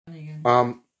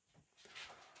Um,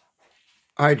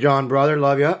 Hi, John, brother.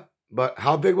 Love ya. But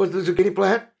how big was the zucchini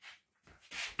plant?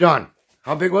 John,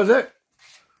 how big was it?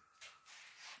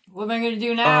 What am I going to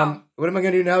do now? What am I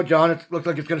going to do now, John? It looks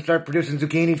like it's going to start producing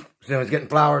zucchini soon. It's getting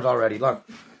flowers already. Look.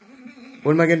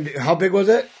 What am I going to do? How big was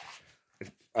it?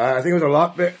 I think it was a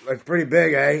lot big. It's pretty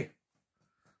big, eh?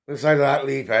 The size of that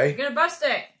leaf, eh? You're going to bust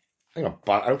it. I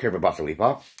don't care if I bust a leaf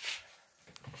off.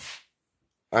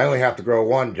 I only have to grow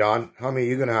one, John. How many are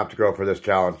you going to have to grow for this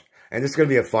challenge? And this is going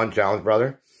to be a fun challenge,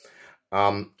 brother.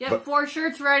 Get 4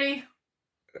 shirts ready.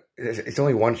 It's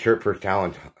only 1 shirt per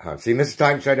challenge. See, Mrs.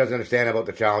 Timeshine doesn't understand about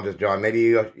the challenges, John. Maybe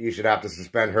you should have to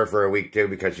suspend her for a week, too,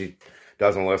 because she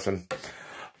doesn't listen.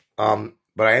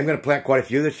 But I am going to plant quite a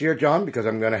few this year, John, because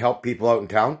I'm going to help people out in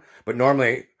town. But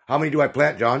normally, how many do I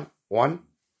plant, John? 1?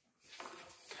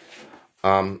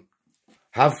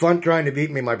 Have fun trying to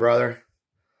beat me, my brother.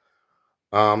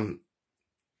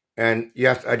 And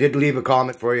yes, I did leave a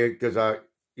comment for you because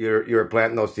you were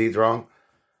planting those seeds wrong.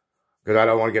 Because I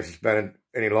don't want to get suspended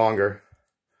any longer.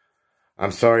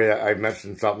 I'm sorry that I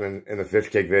mentioned something in the fish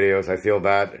cake videos. I feel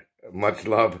bad. Much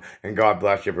love and God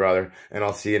bless you, brother. And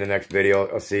I'll see you in the next video.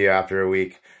 I'll see you after a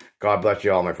week. God bless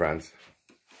you all, my friends.